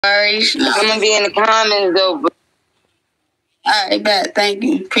I'm gonna be in the comments though. But all right, bet. Thank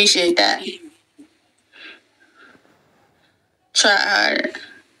you. Appreciate that. Try harder.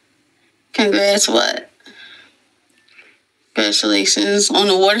 Congrats, what? Congratulations on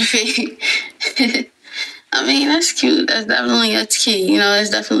the water fee. I mean, that's cute. That's cute. You know, it's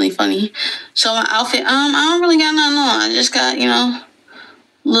definitely funny. So my outfit, I don't really got nothing on. I just got,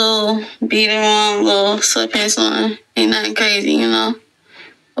 little beater on, little sweatpants on. Ain't nothing crazy,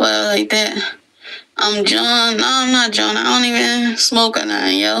 whatever like that. I'm John. No, I'm not John. I don't even smoke or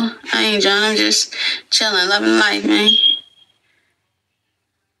nothing, yo. I ain't John. I'm just chilling, loving life, man.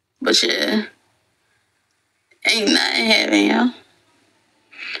 But yeah, ain't nothing happening, yo.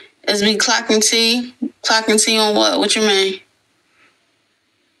 It's me clocking T. Clocking T on what? What you mean?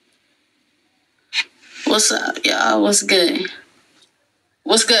 What's up, y'all? What's good?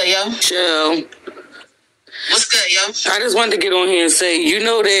 What's good, yo? Chelle. What's good, yo? I just wanted to get on here and say, you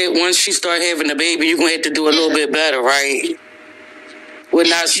know that once she start having a baby, you're going to have to do a little bit better, right? We're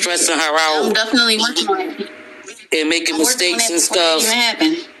not stressing her out. I'm definitely working on it. And making mistakes and stuff. It even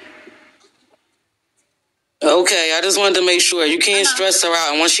happen. Okay, I just wanted to make sure. You can't stress her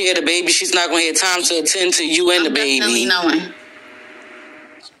out. And once she had a baby, she's not going to have time to attend to you and the baby. Definitely knowing.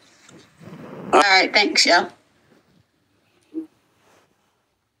 All right, thanks, yo.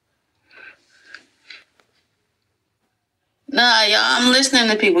 Nah, y'all, I'm listening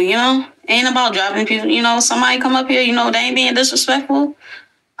to people, Ain't about dropping people, somebody come up here, they ain't being disrespectful.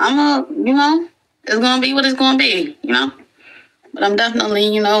 It's gonna be what it's gonna be, But I'm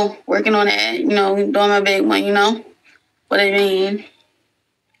definitely, working on that, doing my big one, what I mean.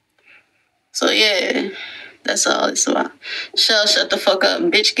 So yeah, that's all it's about. Chelle, shut the fuck up.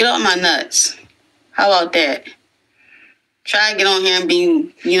 Bitch, get off my nuts. How about that? Try to get on here and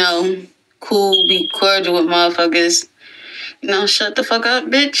be, cool, be cordial with motherfuckers. Shut the fuck up,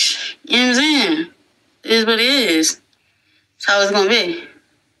 bitch. You know what I'm saying? It is what it is. That's how it's gonna be.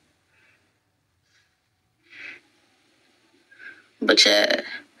 But yeah,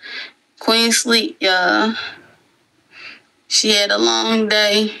 Queen sleep, y'all. She had a long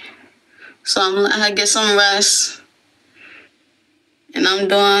day. So I'm letting her get some rest. And I'm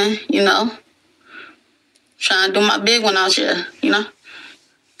doing, trying to do my big one out here,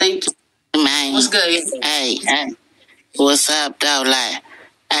 Thank you. Man. What's good? Hey. What's up, though? Like,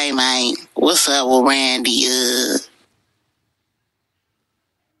 hey, man, what's up with Randy?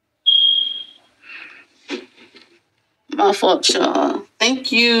 My fault, y'all.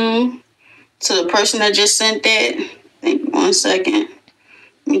 Thank you to the person that just sent that. Thank you. 1 second.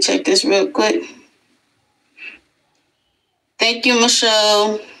 Let me check this real quick. Thank you,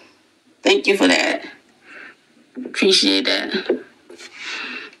 Michelle. Thank you for that. Appreciate that.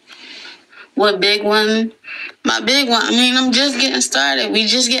 What big one? My big one. I mean, I'm just getting started. We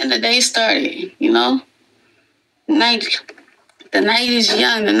just getting the day started, The night is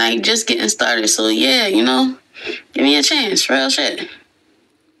young. The night just getting started. So yeah, give me a chance. Real shit.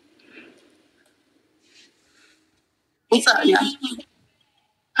 What's up, y'all?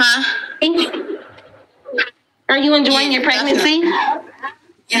 Huh? Are you enjoying your pregnancy?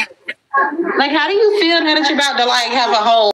 Yeah. Like, how do you feel now that you're about to, have a whole